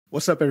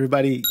What's up,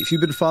 everybody? If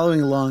you've been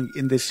following along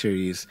in this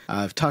series,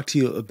 I've talked to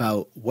you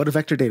about what a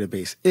vector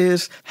database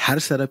is, how to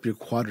set up your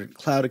Qdrant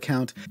cloud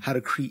account, how to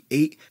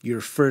create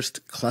your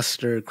first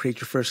cluster, create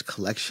your first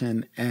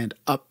collection, and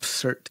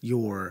upsert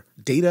your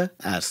data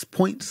as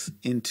points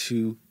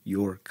into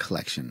your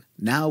collection.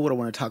 Now, what I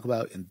want to talk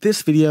about in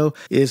this video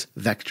is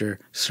vector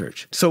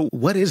search. So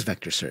what is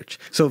vector search?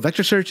 So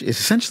vector search is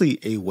essentially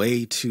a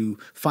way to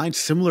find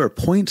similar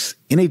points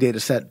in a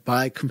data set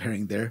by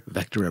comparing their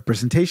vector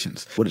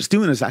representations. What it's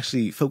doing is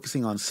actually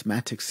focusing on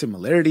semantic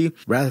similarity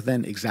rather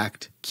than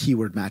exact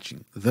keyword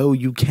matching, though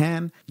you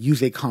can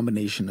use a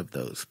combination of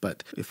those.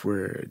 But if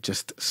we're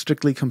just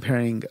strictly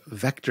comparing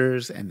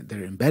vectors and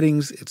their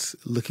embeddings, it's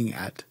looking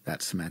at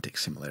that semantic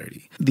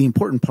similarity. The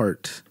important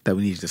part that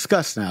we need to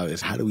discuss now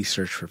is how do we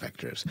search for vectors?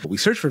 We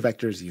search for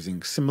vectors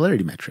using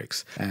similarity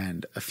metrics,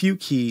 and a few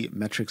key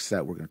metrics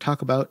that we're going to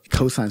talk about: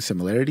 cosine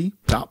similarity,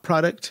 dot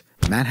product,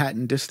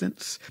 Manhattan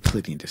distance,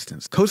 Euclidean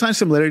distance. Cosine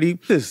similarity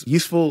is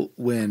useful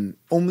when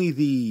only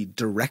the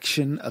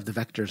direction of the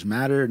vectors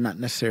matter, not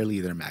necessarily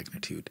their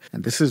magnitude.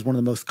 And this is one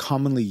of the most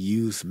commonly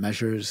used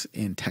measures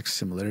in text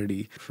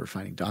similarity for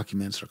finding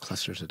documents or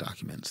clusters of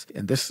documents.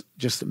 And this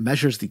just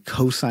measures the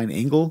cosine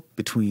angle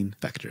between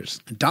vectors.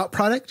 Dot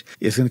product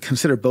is going to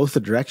consider both the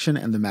direction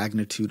and the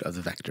magnitude of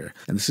the vector.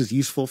 And this is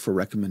useful for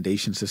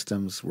recommendation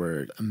systems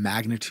where a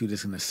magnitude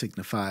is going to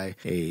signify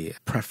a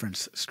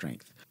preference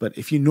strength. But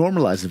if you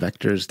normalize the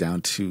vectors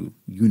down to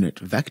unit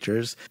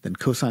vectors, then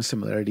cosine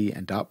similarity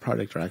and dot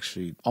product are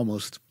actually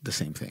almost the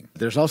same thing.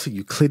 There's also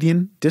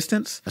Euclidean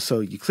distance. So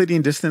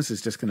Euclidean distance is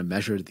just going to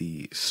measure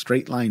the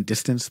straight line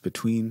distance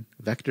between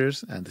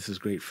vectors. And this is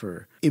great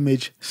for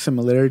image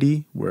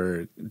similarity,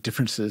 where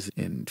differences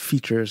in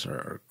features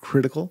are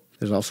critical.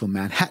 There's also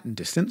Manhattan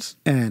distance.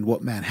 And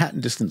what Manhattan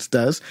distance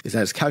does is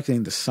that it's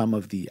calculating the sum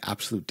of the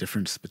absolute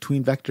difference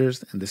between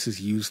vectors. And this is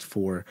used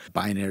for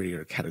binary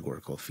or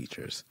categorical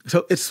features.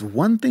 So it's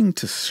one thing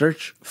to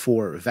search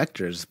for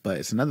vectors, but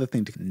it's another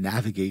thing to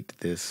navigate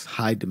this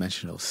high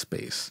dimensional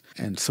space.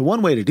 And so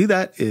one way to do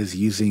that is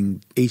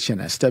using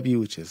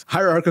HNSW, which is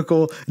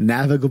hierarchical,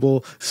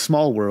 navigable,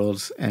 small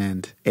worlds,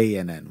 and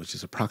ANN, which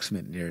is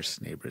approximate nearest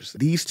neighbors.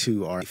 These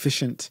two are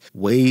efficient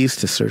ways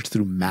to search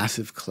through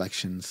massive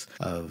collections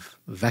of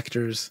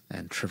vectors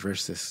and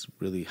traverse this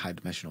really high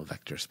dimensional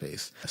vector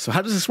space. So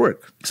how does this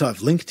work? So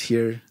I've linked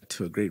here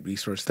to a great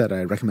resource that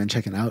I recommend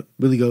checking out.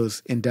 Really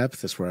goes in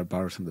depth. That's where I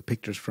borrowed some of the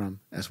pictures from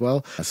as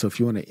well. So if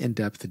you want to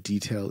in-depth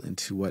detail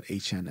into what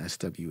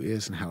HNSW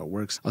is and how it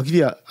works, I'll give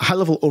you a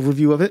high-level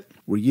overview of it.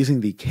 We're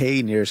using the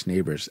k nearest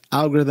neighbors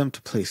algorithm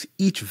to place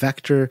each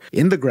vector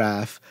in the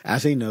graph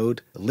as a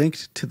node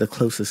linked to the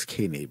closest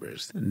k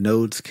neighbors.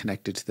 Nodes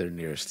connected to their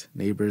nearest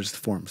neighbors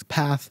forms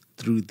path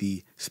through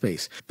the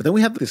space. But then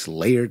we have this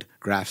layered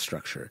graph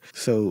structure.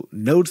 So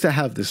nodes that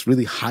have this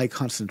really high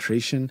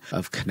concentration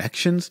of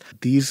connections,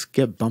 these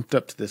get bumped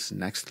up to this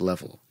next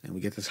level. And we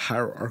get this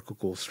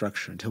hierarchical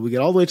structure until we get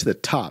all the way to the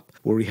top,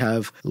 where we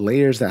have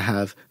layers that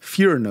have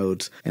fewer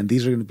nodes. And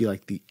these are going to be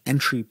like the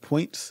entry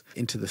points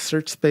into the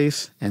search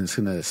space. And it's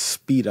going to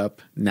speed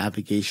up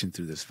navigation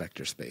through this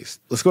vector space.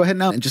 Let's go ahead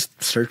now and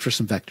just search for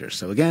some vectors.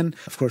 So again,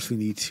 of course, we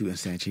need to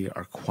instantiate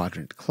our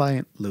Qdrant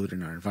client, load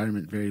in our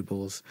environment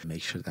variables,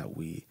 make sure that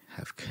we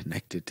have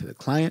connected to the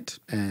client,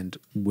 and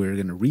we're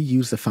going to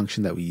reuse the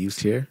function that we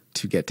used here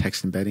to get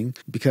text embedding,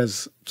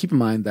 because keep in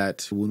mind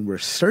that when we're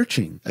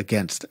searching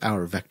against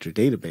our vector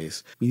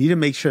database, we need to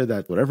make sure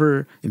that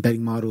whatever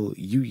embedding model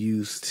you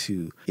use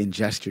to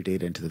ingest your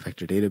data into the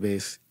vector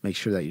database, make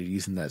sure that you're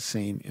using that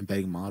same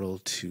embedding model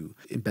to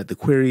embed the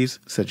queries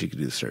so that you can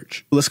do the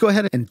search. Let's go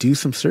ahead and do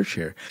some search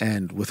here.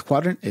 And with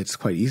Qdrant, it's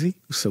quite easy.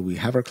 So we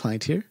have our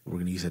client here. We're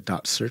going to use a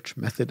dot search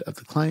method of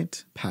the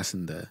client, pass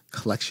in the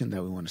collection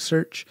that we want to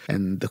search,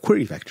 and the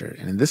query vector.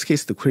 And in this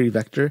case, the query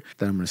vector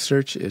that I'm going to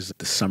search is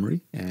the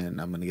summary,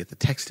 and I'm going to get the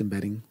text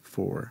embedding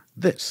for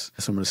this.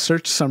 So I'm going to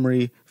search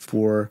summary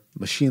for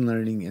machine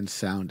learning and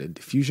sound and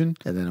diffusion.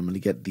 And then I'm going to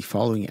get the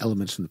following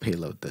elements from the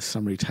payload: the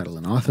summary, title,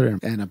 and author.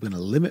 And I'm going to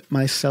limit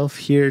myself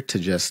here to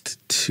just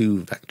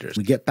 2 vectors.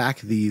 We get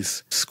back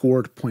these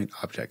scored point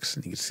objects.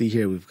 And you can see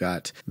here we've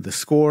got the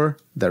score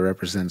that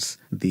represents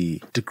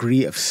the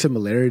degree of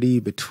similarity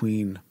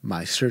between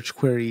my search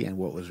query and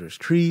what was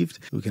retrieved.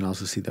 We can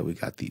also see that we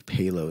got the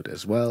payload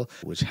as well,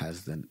 which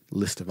has the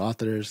list of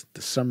authors,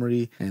 the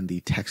summary, and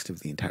the text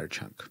of the entire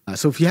chunk.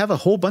 So if you have a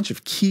whole bunch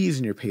of keys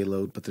in your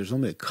payload, but there's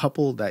only a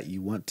couple that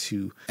you want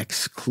to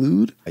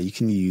exclude, you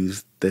can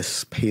use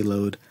this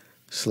payload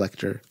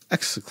selector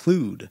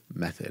exclude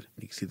method.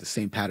 You can see the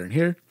same pattern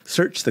here.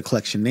 Search the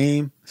collection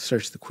name,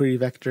 search the query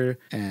vector,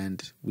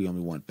 and we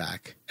only want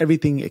back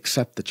everything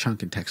except the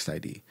chunk and text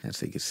ID. And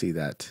so you can see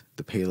that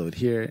the payload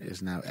here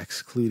is now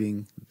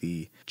excluding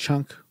the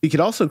chunk. You could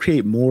also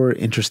create more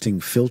interesting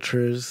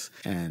filters,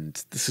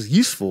 and this is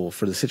useful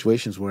for the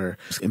situations where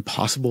it's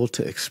impossible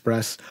to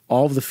express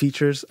all of the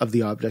features of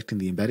the object in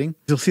the embedding.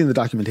 You'll see in the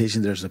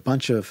documentation there's a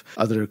bunch of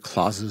other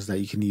clauses that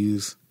you can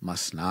use: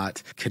 must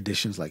not,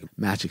 conditions like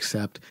match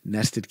except,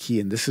 nested key.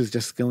 And this is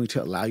just going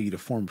to allow you to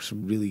form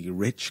some really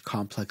rich,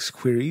 complex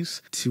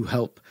queries to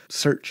help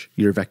search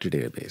your vector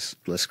database.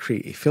 Let's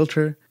create a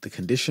filter. The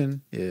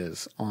condition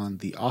is on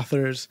the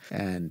authors,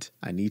 and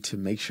I need to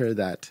make sure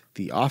that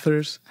the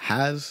authors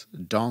has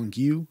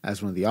Dongyu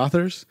as one of the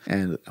authors,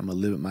 and I'm going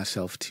to limit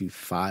myself to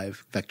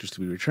 5 vectors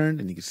to be returned.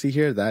 And you can see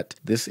here that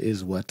this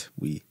is what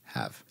we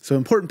have. So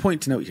important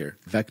point to note here,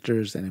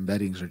 vectors and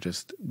embeddings are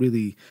just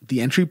really the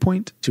entry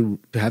point to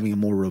having a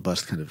more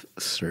robust kind of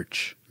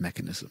search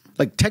mechanism.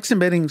 Like text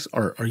embeddings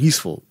are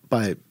useful.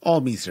 By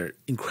all means, they're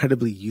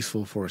incredibly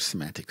useful for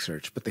semantic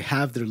search, but they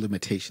have their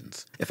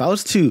limitations. If I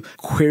was to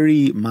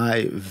query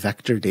my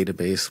vector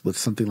database with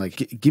something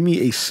like, give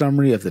me a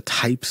summary of the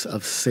types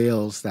of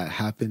sales that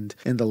happened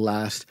in the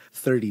last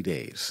 30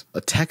 days, a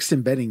text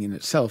embedding in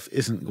itself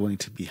isn't going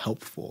to be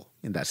helpful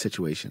in that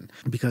situation,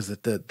 because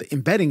the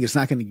embedding is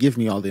not going to give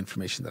me all the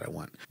information that I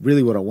want.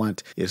 Really what I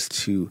want is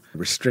to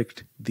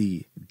restrict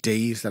the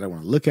days that I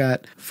want to look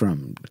at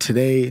from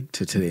today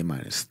to today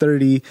minus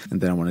 30.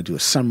 And then I want to do a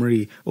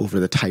summary over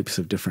the types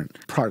of different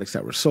products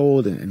that were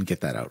sold and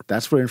get that out.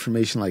 That's where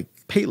information like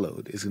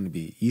payload is going to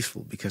be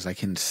useful, because I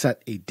can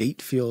set a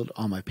date field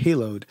on my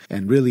payload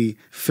and really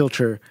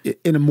filter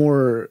in a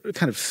more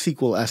kind of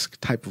SQL-esque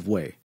type of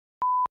way.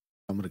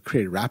 I'm going to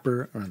create a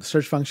wrapper around the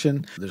search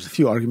function. There's a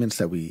few arguments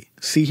that we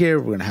see here.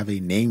 We're going to have a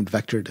named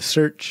vector to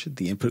search,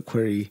 the input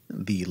query,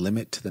 the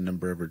limit to the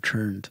number of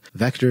returned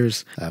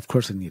vectors. Of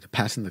course, I need to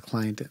pass in the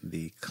client and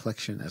the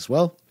collection as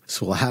well.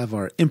 So we'll have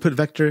our input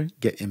vector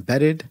get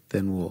embedded.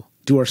 Then we'll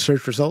do our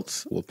search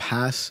results. We'll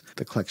pass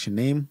the collection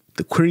name,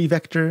 the query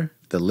vector,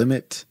 the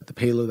limit, the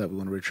payload that we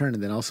want to return,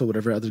 and then also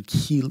whatever other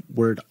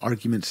keyword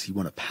arguments you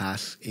want to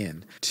pass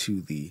in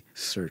to the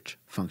search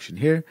function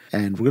here.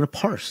 And we're going to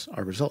parse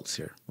our results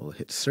here. We'll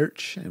hit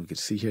search, and we can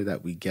see here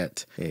that we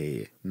get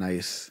a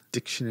nice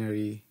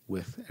dictionary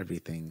with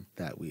everything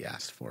that we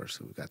asked for.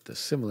 So we've got the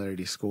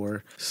similarity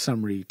score,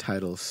 summary,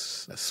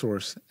 titles,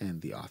 source,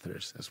 and the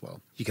authors as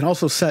well. You can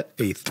also set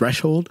a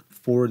threshold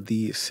for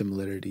the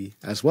similarity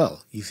as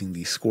well, using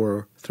the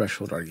score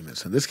threshold argument.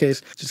 So in this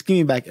case, just give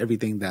me back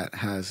everything that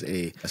has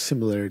a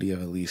similarity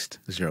of at least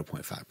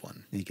 0.51.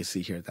 And you can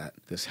see here that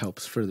this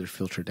helps further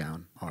filter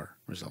down our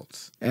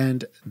results.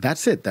 And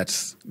that's it.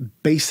 That's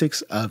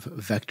basics of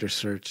vector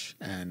search.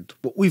 And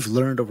what we've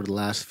learned over the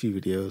last few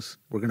videos,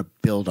 we're going to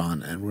build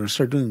on, and we're going to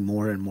start doing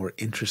more and more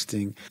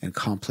interesting and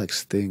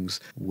complex things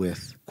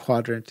with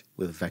Qdrant,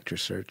 with vector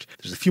search.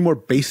 There's a few more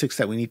basics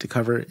that we need to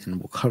cover, and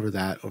we'll cover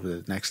that over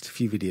the next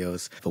few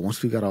videos. But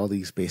once we've got all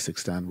these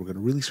basics done, we're going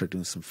to really start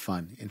doing some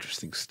fun,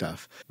 interesting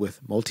stuff with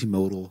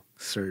multimodal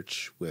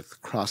search, with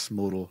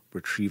cross-modal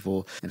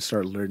retrieval, and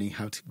start learning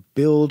how to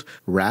build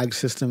RAG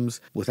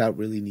systems without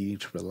really needing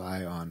to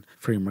rely on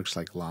frameworks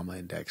like Llama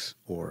Index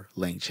or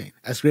LangChain.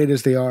 As great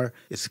as they are,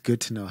 it's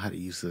good to know how to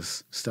use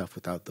this stuff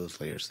without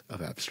those layers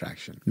of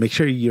abstraction. Make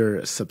sure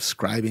you're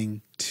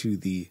subscribing to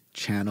the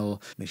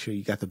channel. Make sure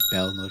you got the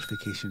bell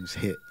notifications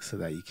hit so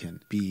that you can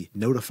be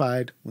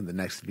notified when the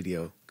next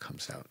video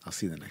comes out. I'll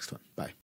see you in the next one. Bye.